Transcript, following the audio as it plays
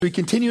We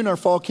continue in our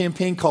fall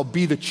campaign called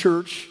Be the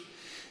Church.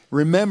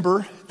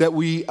 Remember that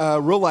we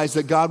realize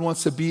that God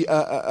wants to be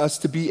us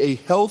to be a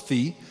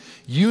healthy,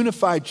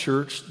 unified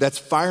church that's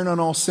firing on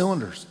all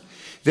cylinders.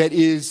 That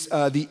is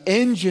the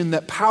engine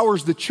that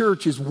powers the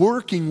church is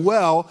working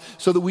well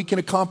so that we can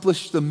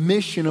accomplish the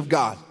mission of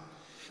God.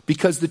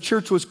 Because the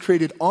church was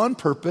created on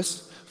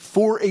purpose,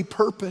 for a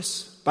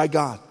purpose by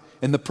God.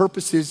 And the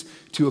purpose is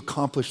to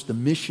accomplish the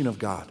mission of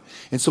God.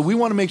 And so we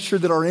want to make sure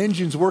that our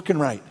engine's working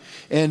right.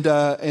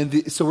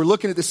 So we're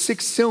looking at the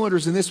 6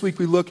 cylinders, and this week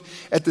we look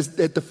at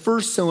the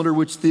first cylinder,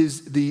 which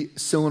is the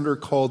cylinder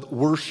called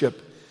worship.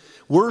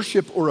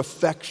 Worship or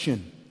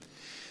affection.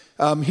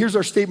 Here's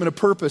our statement of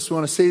purpose. We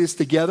want to say this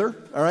together,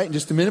 all right, in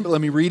just a minute, but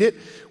let me read it.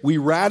 We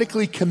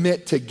radically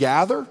commit to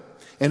gather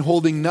and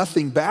holding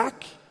nothing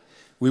back.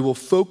 We will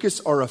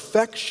focus our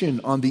affection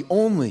on the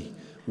only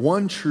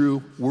one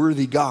true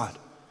worthy God.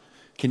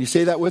 Can you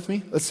say that with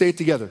me? Let's say it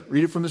together.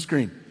 Read it from the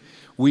screen.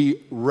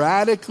 We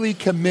radically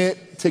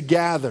commit to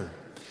gather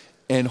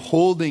and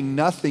holding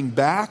nothing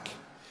back.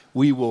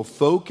 We will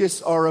focus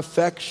our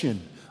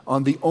affection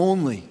on the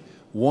only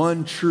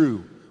one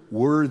true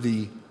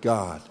worthy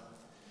God.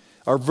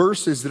 Our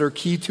verses that are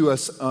key to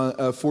us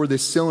for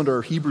this cylinder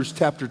are Hebrews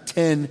chapter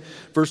 10,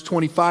 verse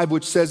 25,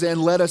 which says, "And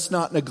let us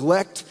not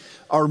neglect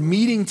our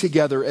meeting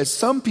together as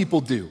some people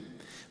do,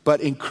 but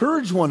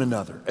encourage one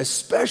another,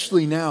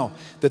 especially now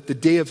that the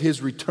day of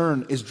his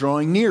return is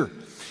drawing near."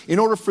 In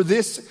order for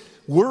this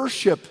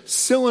worship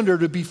cylinder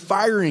to be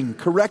firing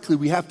correctly,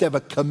 we have to have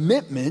a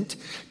commitment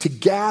to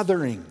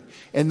gathering.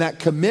 And that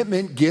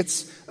commitment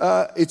gets,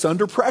 it's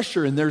under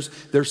pressure. And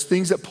there's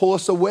things that pull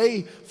us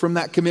away from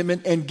that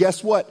commitment. And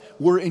guess what?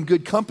 We're in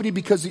good company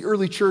because the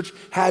early church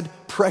had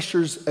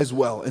pressures as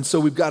well. And so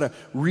we've got to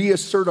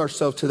reassert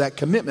ourselves to that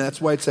commitment.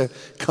 That's why it's a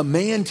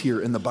command here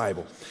in the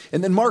Bible.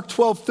 And then Mark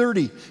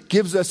 12:30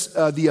 gives us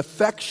the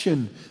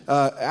affection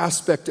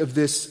aspect of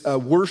this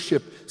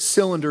worship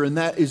cylinder. And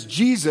that is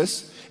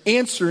Jesus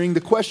answering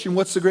the question,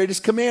 what's the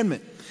greatest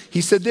commandment?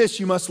 He said this: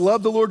 you must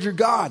love the Lord your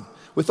God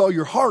with all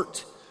your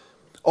heart,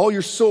 all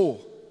your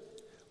soul,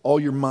 all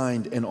your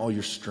mind, and all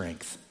your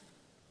strength.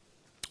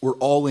 We're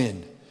all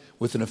in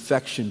with an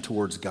affection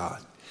towards God.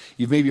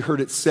 You've maybe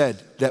heard it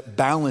said that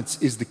balance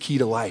is the key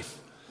to life.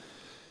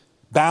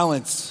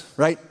 Balance,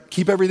 right?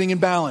 Keep everything in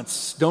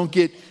balance. Don't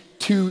get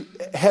too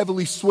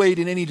heavily swayed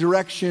in any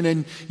direction,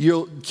 and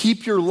you'll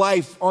keep your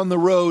life on the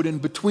road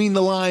and between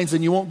the lines,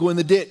 and you won't go in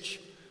the ditch,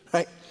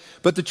 right?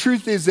 But the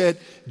truth is that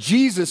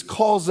Jesus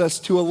calls us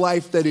to a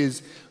life that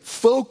is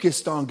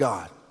focused on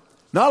God.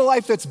 Not a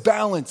life that's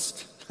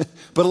balanced,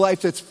 but a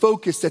life that's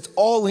focused, that's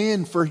all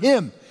in for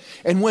Him.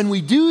 And when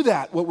we do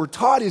that, what we're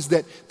taught is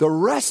that the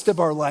rest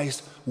of our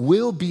lives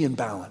will be in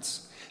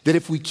balance. That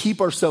if we keep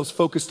ourselves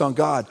focused on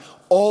God,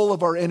 all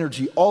of our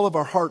energy, all of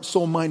our heart,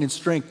 soul, mind, and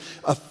strength,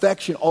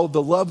 affection, all of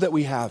the love that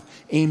we have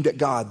aimed at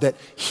God, that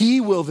He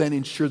will then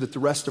ensure that the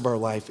rest of our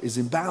life is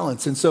in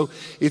balance. And so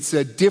it's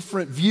a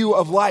different view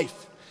of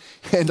life.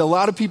 And a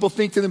lot of people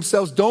think to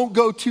themselves, don't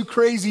go too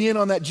crazy in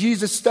on that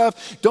Jesus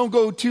stuff. Don't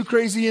go too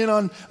crazy in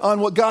on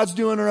what God's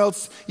doing, or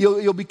else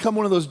you'll become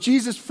one of those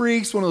Jesus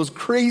freaks, one of those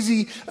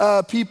crazy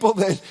people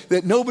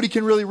that nobody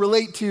can really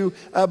relate to.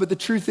 But the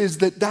truth is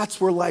that that's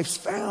where life's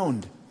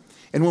found.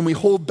 And when we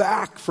hold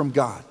back from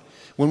God,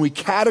 when we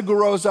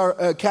categorize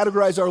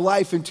our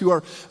life into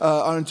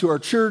our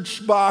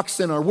church box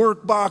and our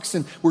work box,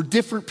 and we're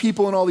different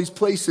people in all these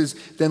places,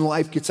 then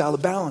life gets out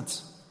of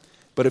balance.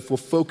 But if we'll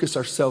focus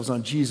ourselves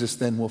on Jesus,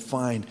 then we'll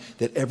find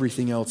that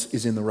everything else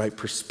is in the right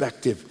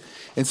perspective.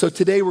 And so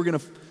today we're going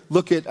to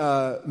look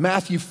at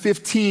Matthew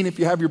 15, if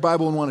you have your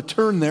Bible and want to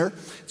turn there.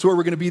 It's where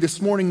we're going to be this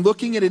morning,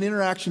 looking at an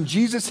interaction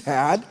Jesus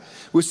had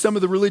with some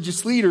of the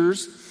religious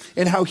leaders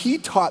and how He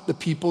taught the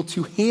people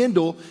to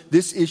handle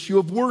this issue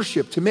of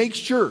worship, to make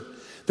sure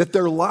that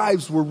their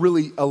lives were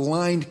really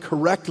aligned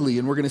correctly.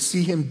 And we're going to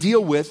see Him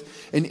deal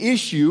with an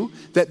issue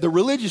that the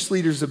religious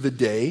leaders of the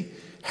day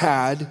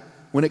had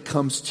when it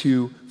comes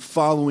to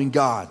following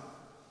God.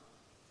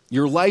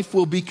 Your life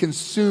will be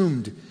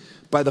consumed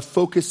by the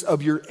focus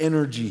of your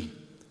energy.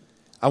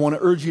 I want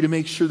to urge you to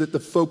make sure that the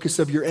focus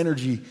of your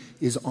energy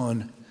is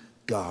on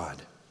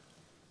God.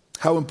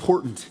 How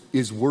important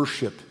is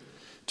worship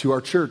to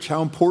our church?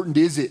 How important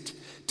is it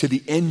to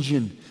the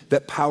engine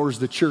that powers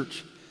the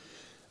church?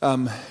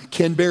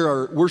 Ken Bear,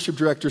 our worship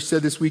director,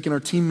 said this week in our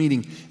team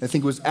meeting, I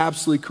think it was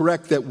absolutely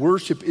correct, that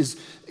worship is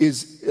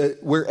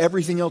where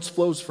everything else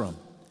flows from.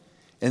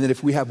 And that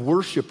if we have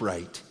worship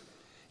right,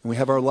 and we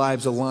have our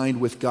lives aligned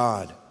with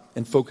God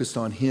and focused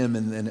on Him,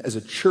 and then as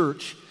a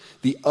church,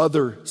 the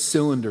other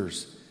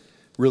cylinders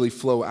really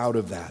flow out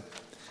of that.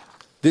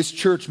 This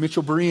church,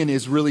 Mitchell Berean,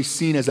 is really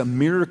seen as a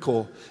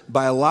miracle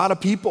by a lot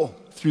of people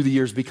through the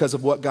years because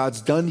of what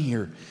God's done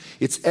here.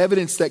 It's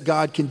evidence that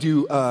God can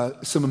do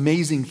some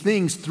amazing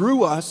things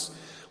through us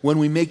when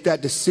we make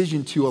that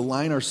decision to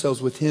align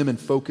ourselves with Him and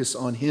focus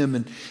on Him.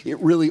 And it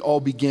really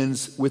all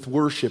begins with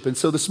worship. And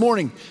so this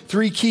morning,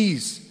 3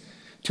 keys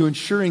to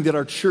ensuring that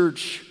our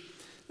church,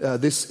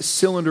 this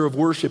cylinder of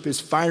worship, is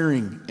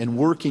firing and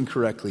working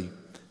correctly.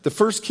 The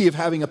first key of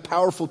having a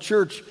powerful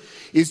church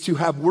is to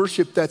have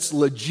worship that's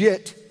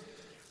legit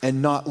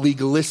and not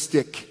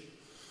legalistic.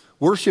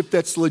 Worship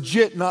that's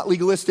legit, not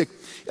legalistic.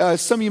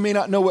 Some of you may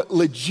not know what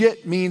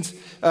legit means.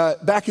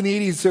 Back in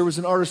the 80s, there was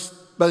an artist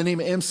by the name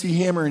of MC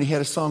Hammer, and he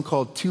had a song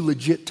called Too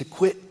Legit to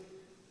Quit.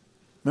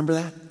 Remember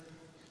that?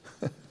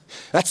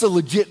 That's the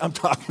legit I'm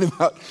talking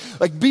about.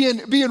 Like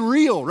being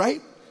real,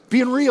 right?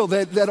 Being real,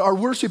 that our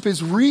worship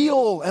is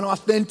real and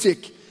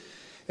authentic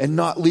and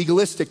not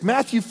legalistic.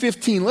 Matthew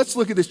 15, let's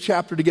look at this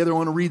chapter together. I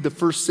want to read the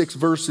first 6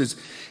 verses,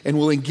 and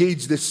we'll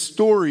engage this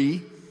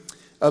story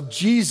of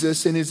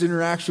Jesus and his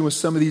interaction with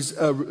some of these,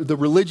 the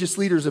religious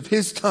leaders of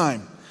his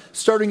time.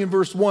 Starting in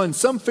verse 1,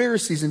 some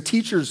Pharisees and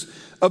teachers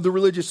of the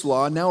religious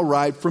law now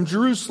arrived from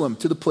Jerusalem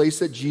to the place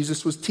that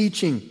Jesus was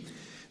teaching.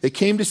 They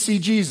came to see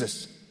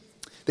Jesus.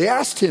 They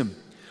asked him,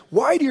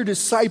 "Why do your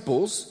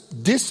disciples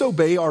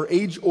disobey our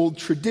age-old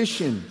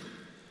tradition?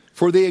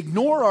 For they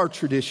ignore our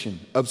tradition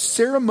of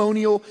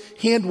ceremonial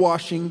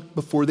hand-washing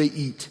before they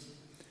eat."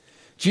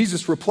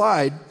 Jesus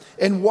replied,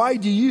 "And why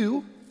do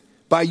you,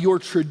 by your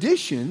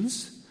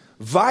traditions,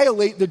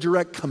 violate the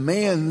direct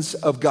commands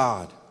of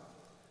God?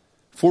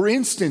 For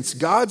instance,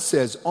 God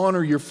says,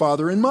 'Honor your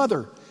father and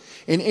mother,'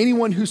 and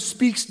anyone who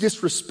speaks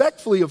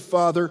disrespectfully of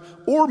father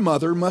or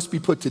mother must be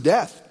put to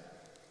death.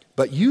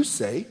 But you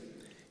say,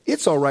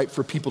 it's all right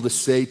for people to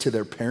say to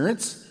their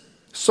parents,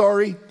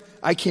 'Sorry,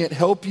 I can't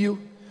help you,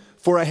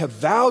 for I have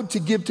vowed to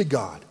give to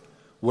God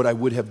what I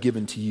would have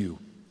given to you.'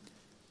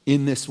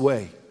 In this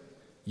way,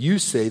 you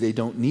say they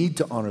don't need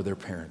to honor their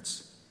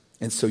parents,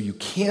 and so you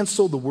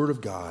cancel the word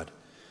of God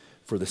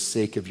for the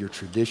sake of your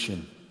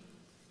tradition."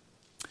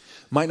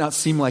 Might not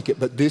seem like it,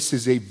 but this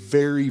is a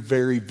very,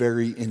 very,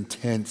 very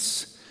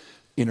intense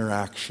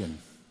interaction.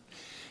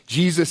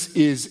 Jesus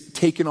is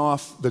taking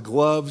off the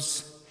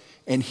gloves,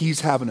 and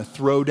he's having a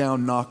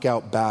throwdown,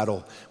 knockout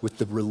battle with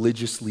the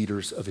religious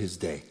leaders of his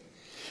day.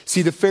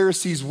 See, the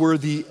Pharisees were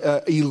the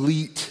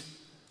elite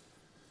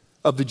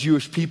of the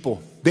Jewish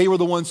people. They were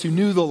the ones who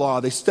knew the law.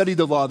 They studied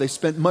the law. They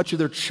spent much of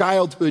their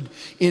childhood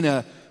in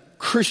a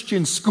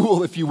Christian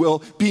school, if you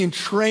will, being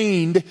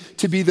trained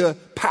to be the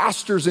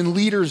pastors and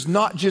leaders,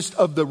 not just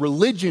of the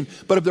religion,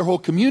 but of their whole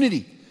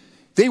community.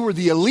 They were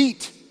the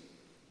elite.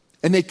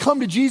 And they come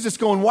to Jesus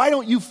going, "Why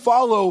don't you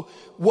follow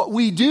what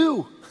we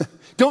do?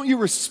 Don't you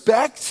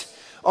respect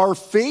our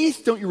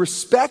faith? Don't you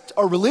respect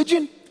our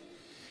religion?"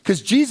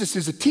 Because Jesus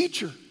is a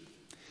teacher.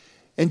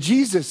 And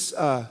Jesus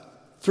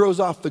throws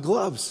off the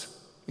gloves.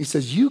 He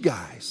says, "You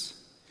guys,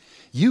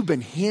 you've been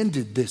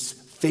handed this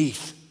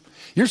faith.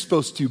 You're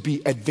supposed to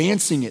be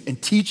advancing it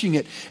and teaching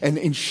it and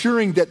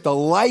ensuring that the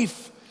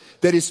life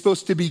that is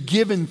supposed to be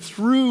given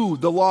through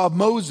the law of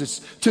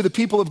Moses to the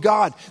people of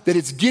God, that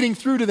it's getting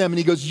through to them." And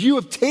he goes, "You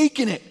have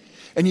taken it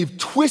and you've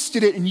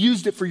twisted it and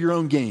used it for your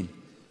own gain."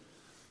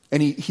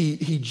 And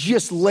he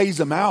just lays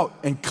them out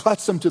and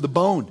cuts them to the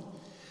bone.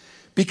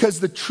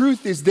 Because the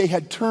truth is they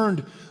had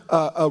turned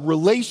a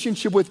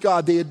relationship with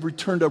God, they had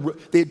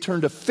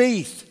turned a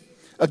faith,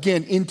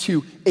 again,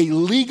 into a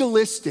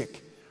legalistic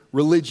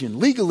religion.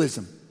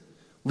 Legalism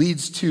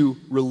leads to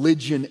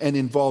religion and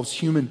involves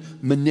human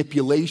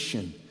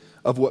manipulation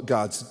of what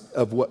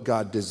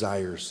God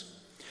desires.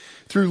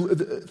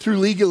 Through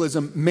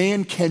legalism,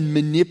 man can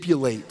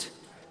manipulate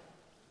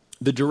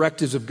the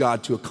directives of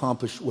God to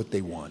accomplish what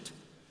they want.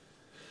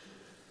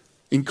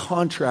 In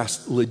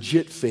contrast,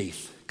 legit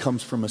faith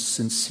comes from a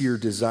sincere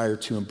desire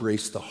to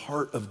embrace the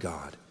heart of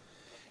God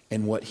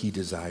and what he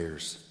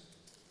desires.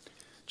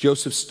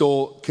 Joseph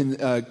Stoll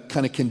kind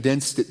of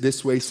condensed it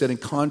this way. He said, in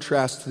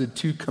contrast to the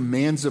 2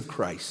 commands of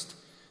Christ,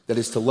 that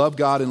is to love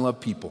God and love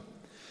people,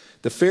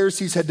 the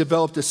Pharisees had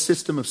developed a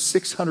system of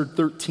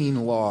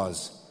 613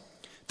 laws,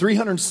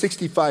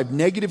 365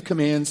 negative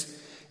commands,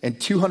 and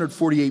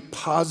 248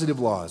 positive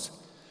laws.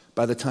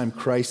 By the time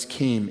Christ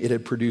came, it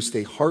had produced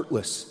a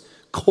heartless,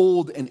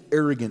 cold, and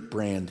arrogant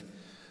brand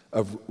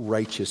of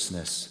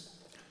righteousness.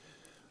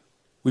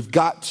 We've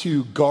got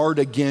to guard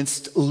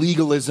against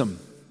legalism.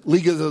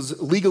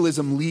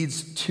 Legalism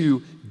leads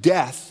to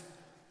death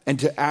and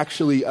to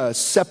actually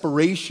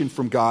separation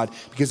from God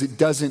because it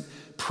doesn't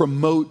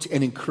promote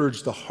and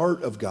encourage the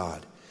heart of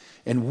God.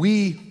 And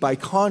we, by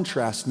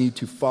contrast, need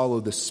to follow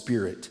the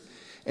Spirit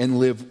and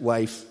live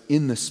life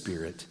in the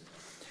Spirit.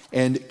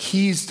 And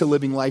keys to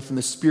living life in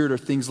the Spirit are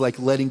things like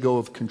letting go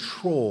of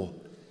control.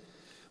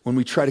 When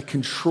we try to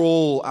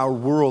control our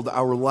world,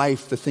 our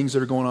life, the things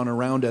that are going on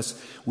around us,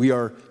 we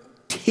are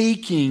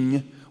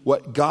taking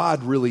what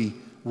God really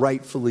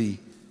rightfully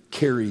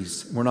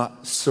carries. We're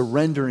not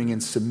surrendering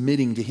and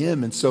submitting to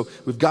him. And so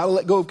we've got to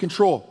let go of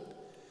control.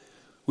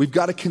 We've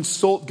got to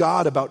consult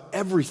God about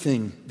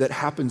everything that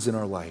happens in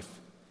our life.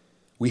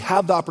 We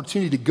have the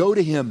opportunity to go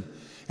to him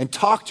and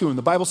talk to him.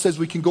 The Bible says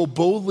we can go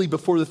boldly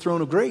before the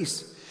throne of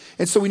grace.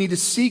 And so we need to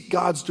seek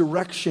God's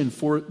direction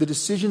for the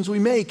decisions we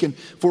make and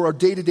for our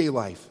day-to-day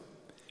life.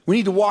 We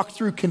need to walk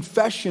through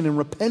confession and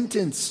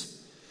repentance.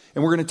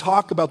 And we're going to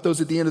talk about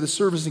those at the end of the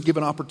service and give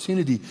an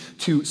opportunity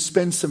to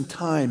spend some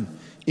time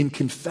in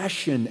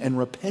confession and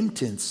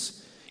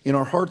repentance in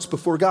our hearts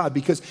before God,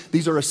 because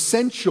these are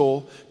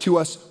essential to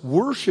us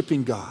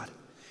worshiping God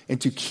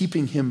and to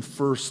keeping him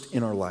first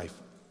in our life.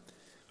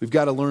 We've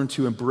got to learn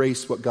to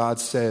embrace what God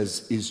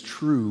says is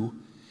true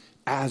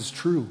as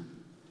true.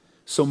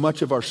 So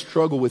much of our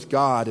struggle with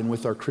God and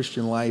with our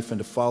Christian life and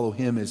to follow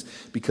him is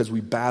because we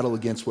battle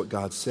against what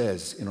God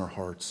says in our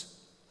hearts.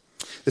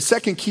 The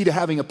second key to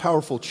having a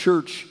powerful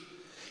church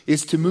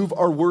is to move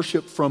our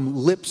worship from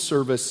lip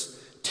service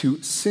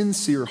to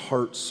sincere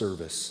heart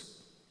service.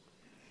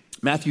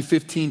 Matthew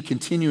 15,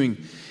 continuing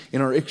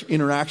in our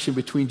interaction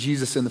between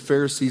Jesus and the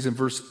Pharisees, in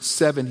verse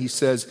 7, he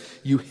says,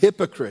 "You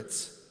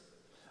hypocrites."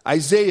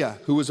 Isaiah,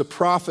 who was a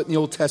prophet in the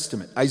Old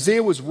Testament,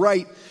 Isaiah was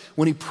right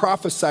when he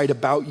prophesied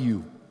about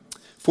you.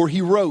 For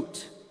he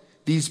wrote,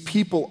 "These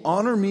people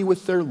honor me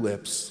with their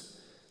lips,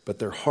 but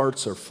their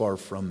hearts are far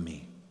from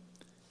me.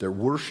 Their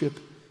worship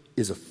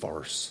is a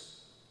farce,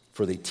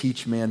 for they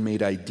teach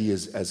man-made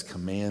ideas as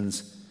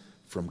commands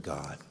from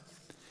God."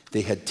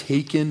 They had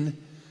taken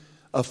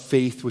a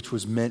faith which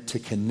was meant to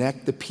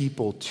connect the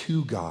people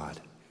to God,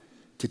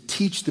 to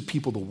teach the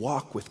people to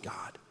walk with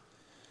God,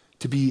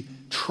 to be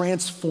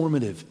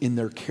transformative in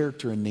their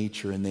character and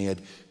nature, and they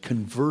had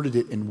converted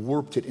it and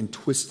warped it and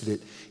twisted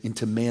it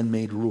into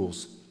man-made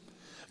rules.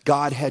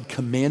 God had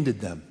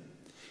commanded them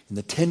in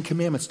the 10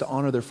 Commandments to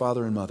honor their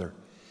father and mother.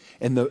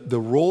 And the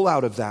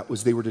rollout of that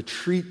was they were to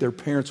treat their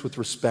parents with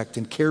respect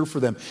and care for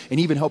them and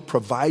even help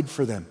provide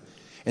for them.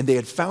 And they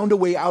had found a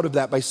way out of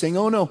that by saying,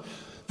 "Oh no,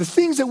 the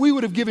things that we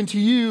would have given to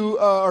you,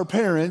 our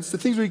parents, the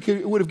things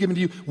we would have given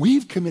to you,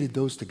 we've committed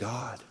those to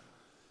God."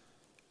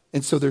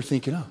 And so they're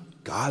thinking, "Oh,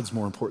 God's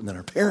more important than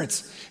our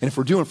parents. And if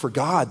we're doing it for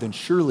God, then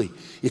surely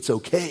it's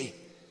okay."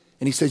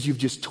 And he says, you've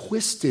just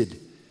twisted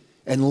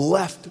and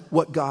left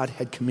what God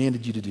had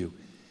commanded you to do.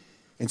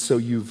 And so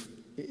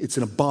it's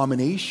an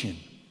abomination,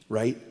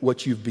 right?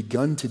 What you've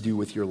begun to do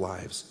with your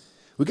lives.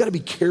 We've got to be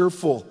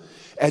careful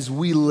as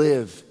we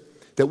live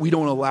that we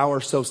don't allow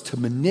ourselves to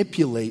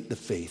manipulate the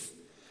faith,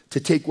 to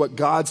take what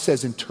God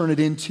says and turn it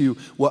into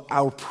what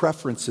our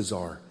preferences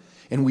are.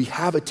 And we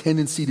have a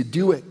tendency to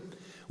do it.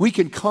 We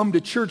can come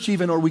to church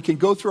even, or we can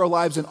go through our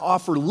lives and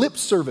offer lip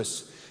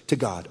service to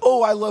God.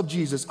 "Oh, I love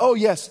Jesus. Oh,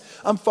 yes,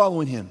 I'm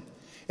following him."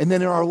 And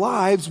then in our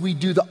lives, we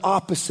do the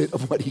opposite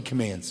of what he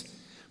commands,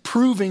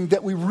 proving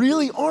that we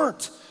really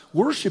aren't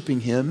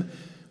worshiping him.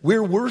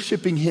 We're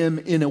worshiping him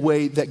in a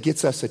way that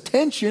gets us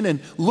attention and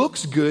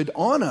looks good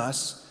on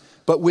us,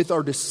 but with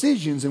our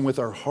decisions and with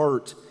our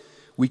heart,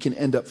 we can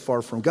end up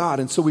far from God.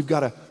 And so we've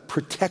got to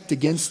protect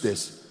against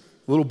this.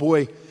 A little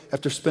boy,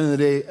 after spending the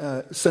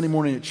day, Sunday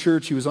morning at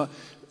church, he was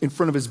in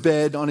front of his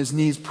bed on his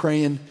knees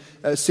praying,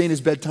 saying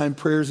his bedtime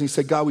prayers. And he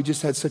said, "God, we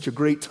just had such a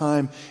great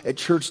time at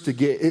church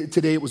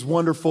today. It was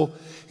wonderful."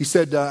 He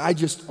said, "I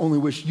just only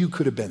wish you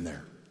could have been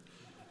there."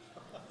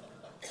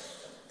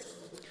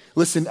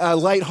 Listen,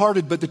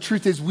 lighthearted, but the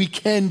truth is we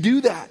can do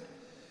that.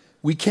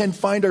 We can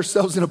find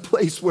ourselves in a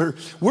place where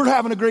we're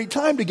having a great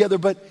time together,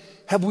 but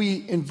have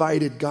we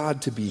invited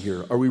God to be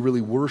here? Are we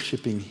really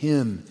worshiping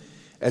him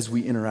as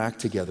we interact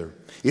together?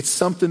 It's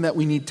something that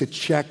we need to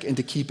check and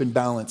to keep in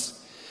balance.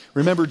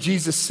 Remember,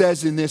 Jesus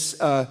says in this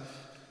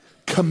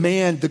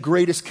command, the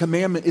greatest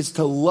commandment is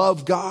to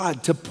love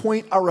God, to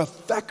point our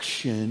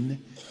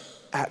affection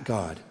at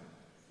God.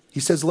 He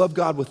says, love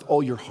God with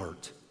all your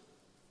heart.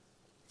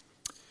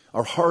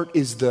 Our heart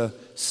is the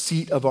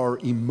seat of our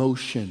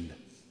emotion.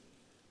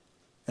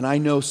 And I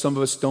know some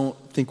of us don't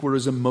think we're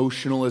as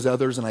emotional as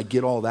others, and I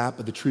get all that,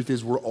 but the truth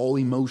is we're all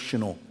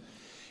emotional,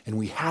 and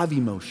we have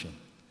emotion.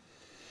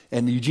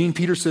 And Eugene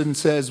Peterson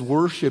says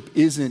worship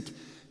isn't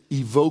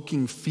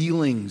evoking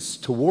feelings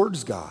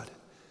towards God,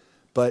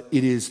 but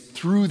it is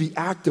through the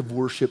act of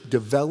worship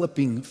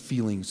developing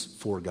feelings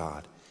for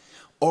God.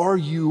 Are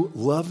you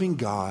loving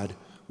God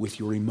with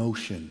your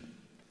emotion?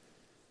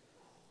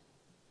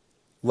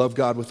 Love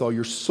God with all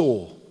your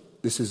soul.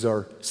 This is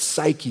our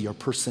psyche, our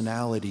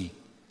personality.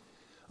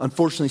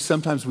 Unfortunately,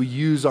 sometimes we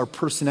use our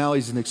personality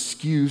as an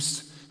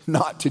excuse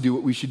not to do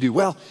what we should do.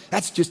 Well,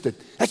 that's just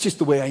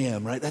the way I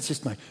am, right? That's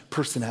just my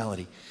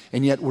personality.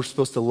 And yet we're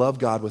supposed to love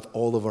God with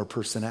all of our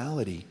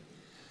personality.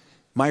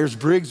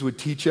 Myers-Briggs would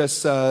teach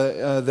us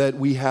that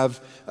we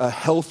have a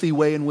healthy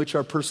way in which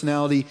our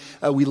personality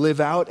we live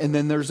out, and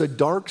then there's a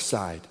dark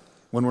side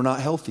when we're not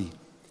healthy.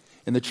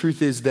 And the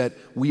truth is that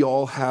we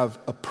all have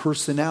a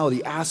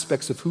personality,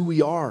 aspects of who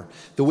we are,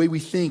 the way we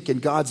think,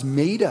 and God's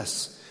made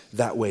us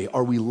that way.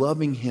 Are we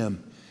loving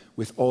him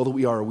with all that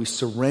we are? Are we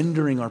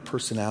surrendering our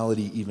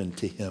personality even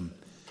to him?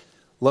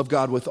 Love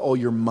God with all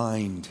your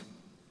mind,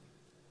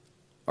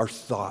 our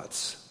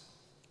thoughts.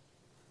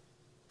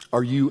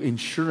 Are you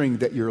ensuring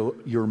that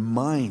your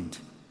mind,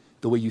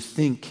 the way you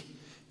think,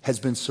 has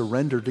been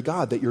surrendered to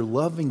God, that you're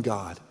loving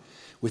God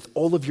with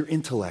all of your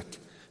intellect?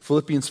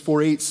 Philippians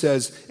 4:8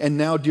 says, "And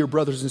now, dear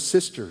brothers and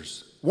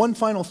sisters," one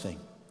final thing,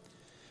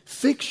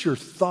 "fix your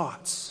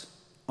thoughts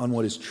on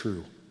what is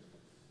true."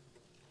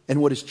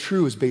 And what is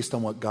true is based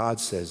on what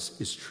God says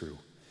is true.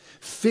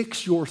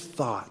 Fix your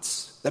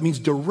thoughts. That means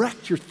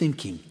direct your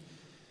thinking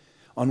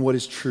on what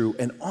is true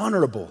and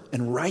honorable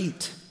and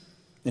right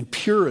and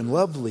pure and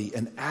lovely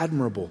and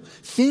admirable.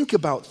 Think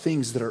about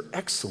things that are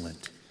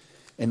excellent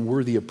and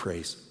worthy of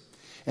praise.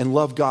 And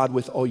love God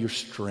with all your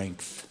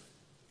strength,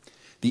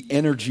 the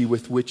energy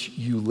with which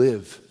you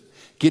live.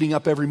 Getting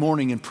up every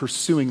morning and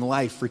pursuing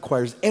life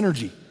requires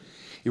energy.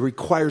 It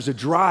requires a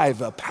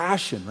drive, a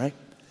passion, right?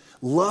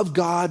 Love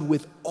God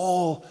with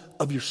all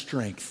of your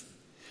strength.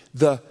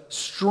 The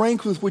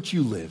strength with which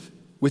you live,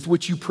 with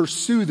which you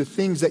pursue the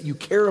things that you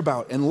care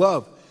about and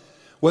love.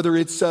 Whether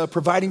it's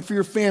providing for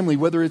your family,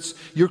 whether it's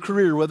your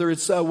career, whether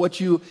it's what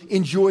you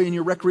enjoy in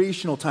your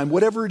recreational time,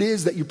 whatever it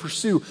is that you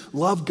pursue,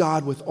 love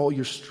God with all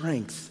your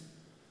strength.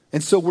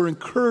 And so we're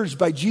encouraged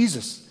by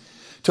Jesus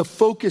to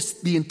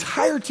focus the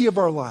entirety of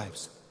our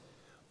lives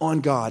on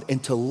God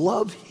and to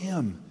love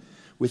Him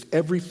with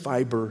every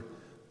fiber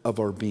of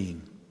our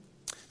being.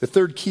 The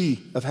third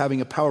key of having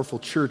a powerful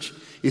church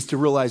is to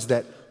realize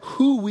that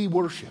who we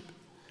worship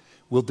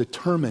will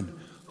determine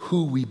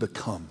who we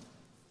become.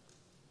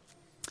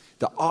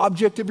 The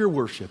object of your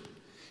worship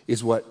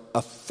is what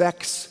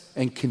affects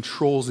and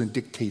controls and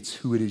dictates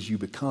who it is you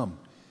become.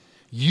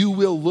 You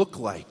will look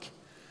like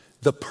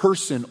the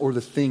person or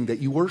the thing that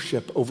you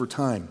worship over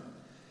time.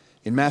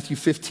 In Matthew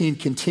 15,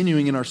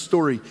 continuing in our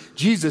story,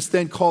 Jesus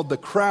then called the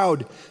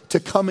crowd to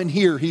come and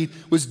hear. He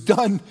was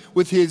done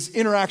with his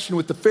interaction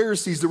with the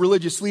Pharisees, the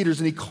religious leaders,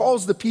 and he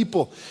calls the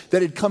people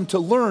that had come to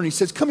learn. He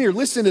says, come here,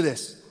 listen to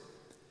this.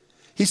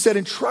 He said,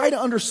 and try to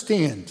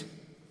understand.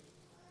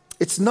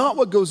 It's not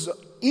what goes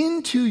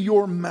into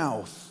your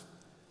mouth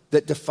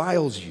that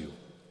defiles you.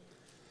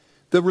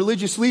 The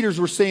religious leaders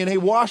were saying, hey,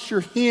 wash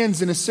your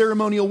hands in a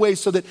ceremonial way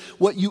so that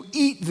what you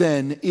eat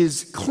then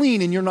is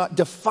clean and you're not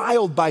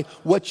defiled by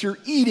what you're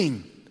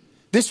eating.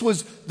 This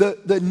was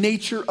the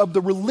nature of the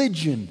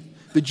religion,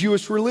 the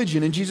Jewish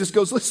religion. And Jesus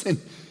goes,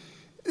 listen,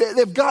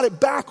 they've got it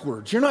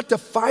backwards. You're not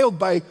defiled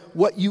by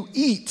what you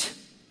eat,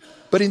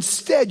 but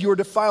instead you're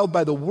defiled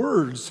by the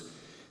words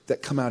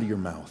that come out of your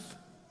mouth.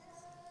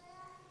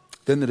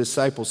 Then the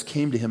disciples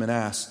came to him and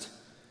asked,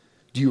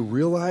 do you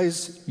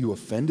realize you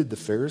offended the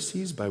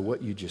Pharisees by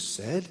what you just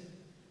said?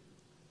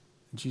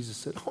 And Jesus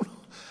said, oh no,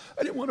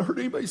 I didn't want to hurt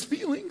anybody's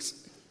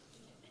feelings.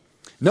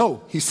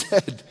 No, he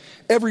said,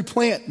 every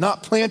plant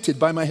not planted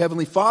by my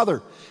heavenly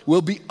Father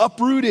will be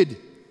uprooted,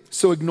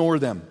 so ignore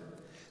them.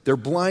 They're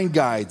blind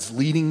guides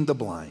leading the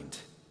blind.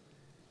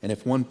 And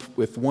if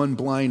one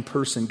blind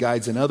person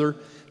guides another,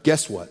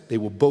 guess what? They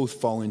will both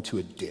fall into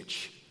a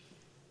ditch.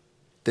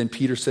 Then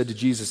Peter said to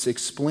Jesus,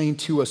 explain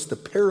to us the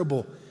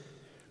parable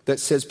that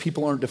says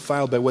people aren't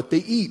defiled by what they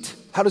eat.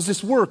 How does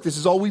this work? This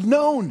is all we've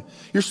known.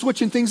 You're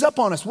switching things up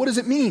on us. What does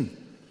it mean?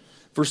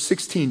 Verse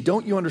 16,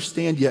 don't you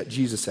understand yet?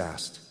 Jesus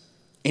asked.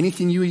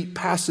 Anything you eat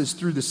passes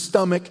through the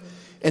stomach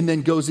and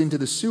then goes into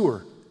the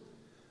sewer.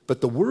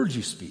 But the words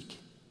you speak,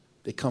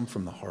 they come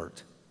from the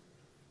heart.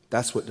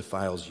 That's what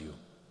defiles you.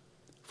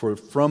 For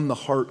from the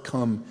heart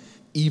come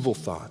evil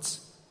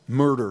thoughts,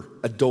 murder,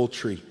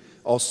 adultery,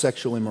 all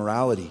sexual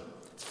immorality,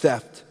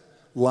 theft,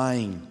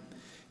 lying,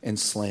 and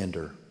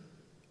slander.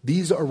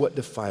 These are what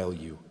defile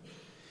you.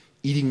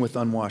 Eating with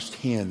unwashed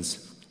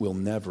hands will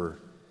never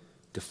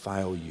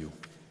defile you.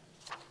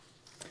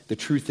 The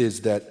truth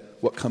is that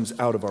what comes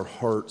out of our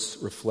hearts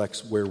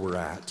reflects where we're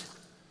at.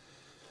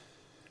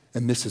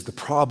 And this is the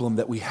problem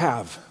that we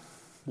have.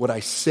 What I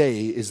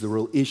say is the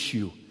real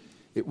issue.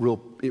 It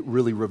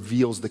really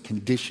reveals the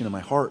condition of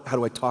my heart. How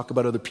do I talk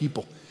about other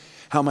people?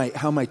 How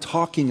am I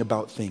talking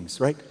about things,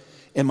 right?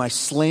 Am I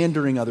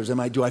slandering others?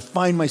 Do I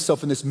find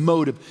myself in this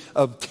mode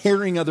of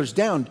tearing others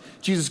down?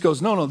 Jesus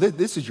goes, no,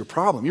 this is your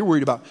problem. You're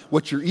worried about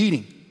what you're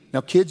eating.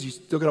 Now, kids, you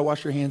still got to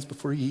wash your hands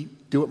before you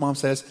eat. Do what mom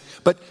says.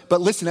 But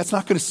listen, that's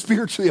not going to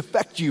spiritually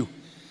affect you.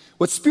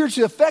 What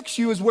spiritually affects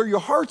you is where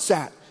your heart's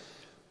at.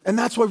 And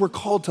that's why we're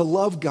called to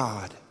love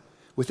God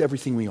with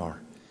everything we are.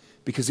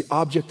 Because the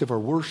object of our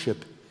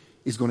worship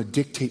is going to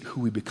dictate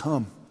who we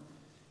become.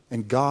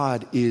 And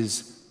God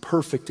is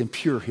perfect and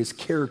pure. His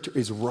character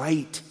is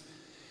right.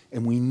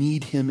 And we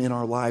need him in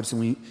our lives,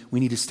 and we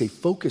need to stay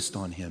focused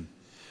on him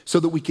so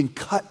that we can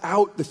cut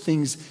out the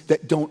things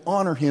that don't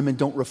honor him and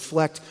don't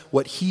reflect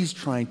what he's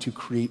trying to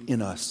create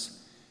in us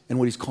and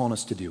what he's calling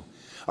us to do.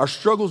 Our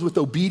struggles with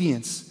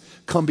obedience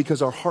come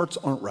because our hearts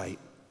aren't right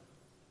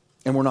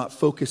and we're not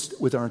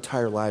focused with our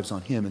entire lives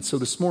on him. And so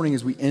this morning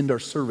as we end our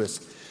service,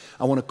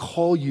 I want to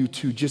call you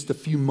to just a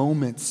few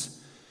moments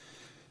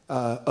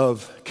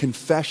of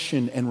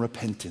confession and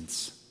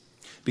repentance.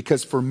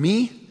 Because for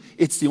me,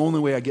 it's the only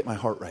way I get my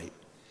heart right.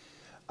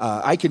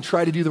 I can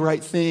try to do the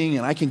right thing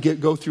and I can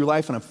go through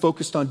life and I'm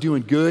focused on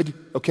doing good,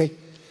 okay?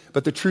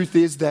 But the truth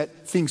is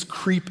that things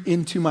creep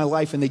into my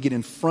life and they get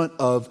in front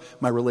of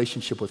my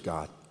relationship with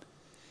God.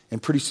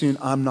 And pretty soon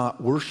I'm not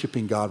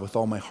worshiping God with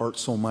all my heart,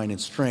 soul, mind, and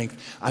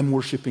strength. I'm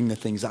worshiping the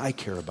things I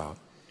care about.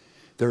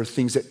 There are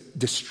things that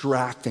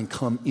distract and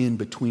come in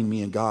between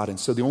me and God. And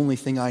so the only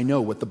thing I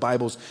know, what the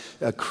Bible's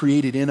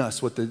created in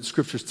us, what the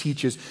scriptures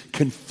teach is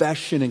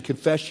confession. And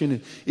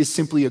confession is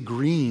simply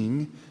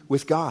agreeing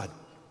with God.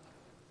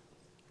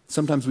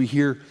 Sometimes we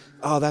hear,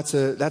 oh, that's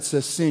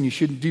a sin. You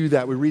shouldn't do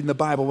that. We read in the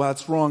Bible, well,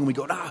 that's wrong. And we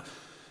go,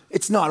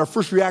 It's not. Our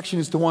first reaction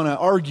is to want to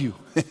argue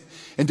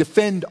and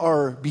defend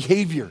our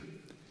behavior.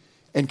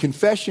 And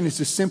confession is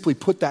to simply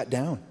put that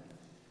down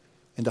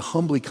and to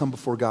humbly come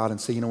before God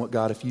and say, you know what,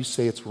 God, if you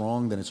say it's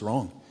wrong, then it's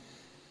wrong.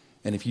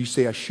 And if you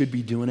say I should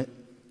be doing it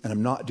and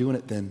I'm not doing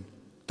it, then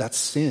that's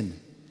sin.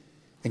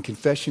 And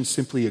confession is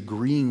simply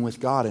agreeing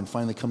with God and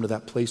finally come to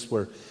that place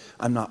where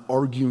I'm not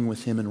arguing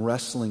with him and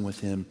wrestling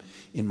with him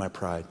in my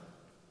pride.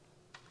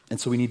 And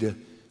so we need to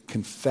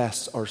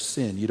confess our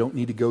sin. You don't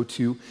need to go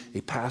to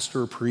a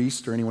pastor or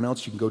priest or anyone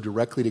else. You can go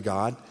directly to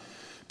God.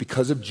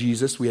 Because of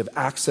Jesus, we have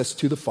access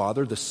to the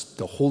Father.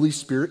 The Holy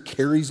Spirit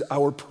carries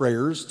our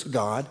prayers to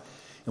God,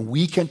 and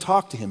we can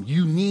talk to him.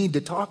 You need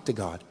to talk to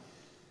God,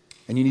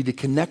 and you need to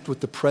connect with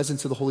the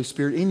presence of the Holy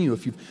Spirit in you.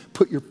 If you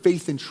put your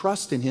faith and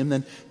trust in him,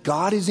 then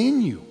God is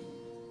in you,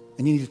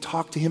 and you need to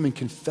talk to him and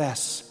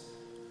confess.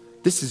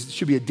 This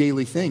should be a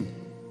daily thing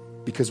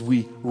because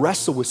we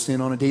wrestle with sin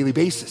on a daily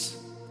basis.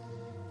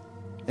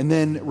 And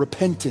then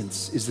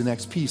repentance is the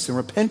next piece, and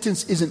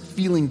repentance isn't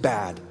feeling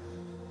bad.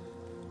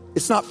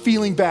 It's not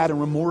feeling bad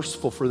and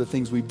remorseful for the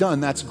things we've done.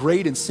 That's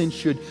great, and sin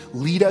should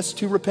lead us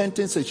to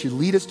repentance. It should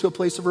lead us to a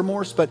place of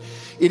remorse, but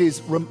it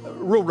is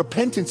real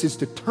repentance is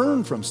to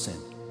turn from sin.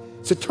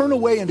 It's to turn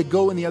away and to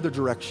go in the other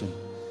direction.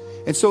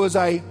 And so as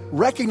I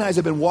recognize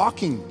I've been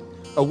walking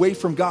away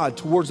from God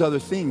towards other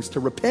things, to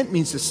repent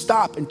means to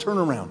stop and turn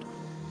around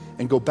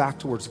and go back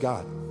towards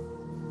God.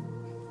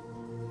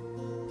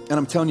 And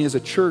I'm telling you, as a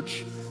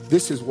church,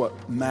 this is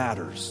what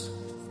matters.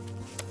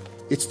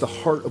 It's the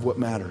heart of what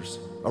matters.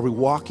 Are we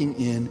walking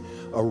in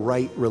a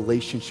right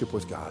relationship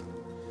with God?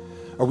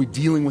 Are we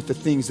dealing with the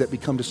things that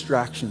become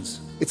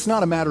distractions? It's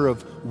not a matter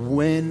of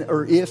when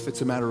or if,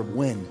 it's a matter of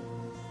when.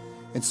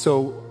 And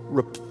so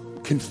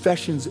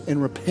confessions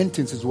and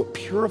repentance is what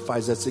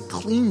purifies us. It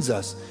cleans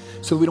us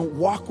so that we don't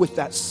walk with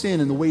that sin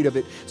and the weight of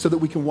it, so that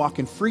we can walk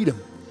in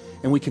freedom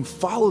and we can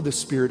follow the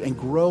Spirit and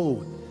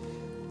grow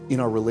in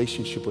our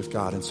relationship with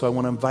God. And so I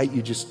want to invite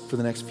you just for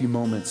the next few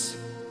moments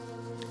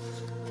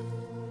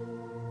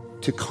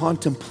to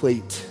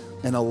contemplate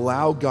and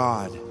allow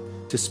God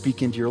to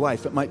speak into your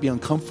life. It might be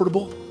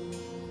uncomfortable.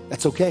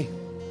 That's okay.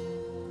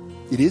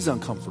 It is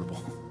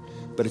uncomfortable,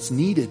 but it's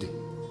needed.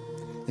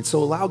 And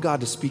so allow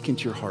God to speak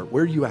into your heart.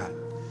 Where are you at?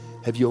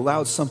 Have you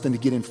allowed something to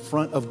get in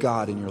front of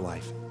God in your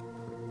life?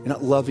 You're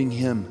not loving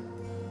him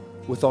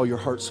with all your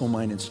heart, soul,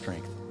 mind, and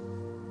strength.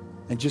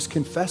 And just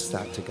confess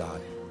that to God.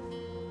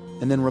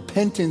 And then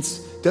repentance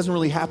doesn't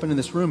really happen in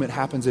this room. It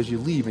happens as you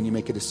leave and you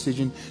make a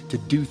decision to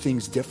do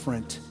things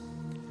different,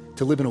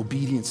 to live in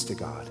obedience to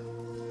God.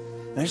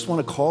 And I just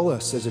want to call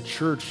us as a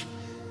church,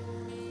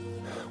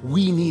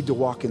 we need to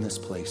walk in this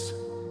place.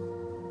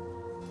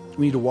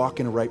 We need to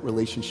walk in a right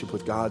relationship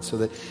with God so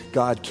that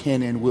God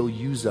can and will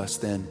use us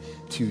then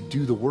to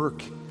do the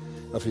work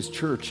of his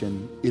church,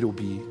 and it'll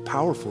be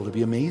powerful, it'll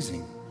be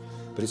amazing.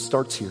 But it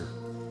starts here.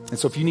 And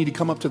so if you need to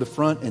come up to the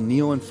front and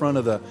kneel in front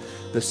of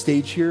the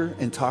stage here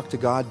and talk to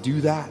God,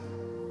 do that.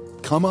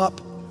 Come up.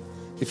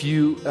 If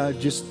you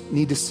just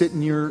need to sit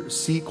in your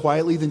seat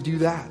quietly, then do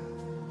that.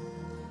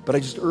 But I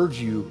just urge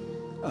you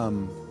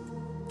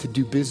to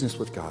do business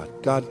with God.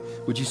 God,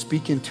 would you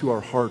speak into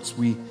our hearts?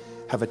 We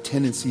have a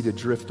tendency to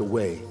drift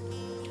away,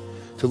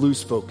 to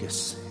lose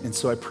focus. And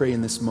so I pray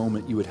in this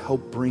moment you would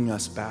help bring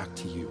us back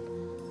to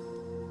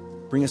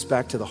you. Bring us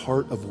back to the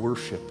heart of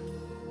worship,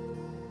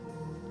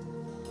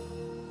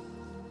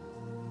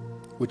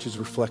 which is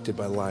reflected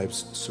by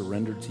lives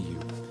surrendered to you.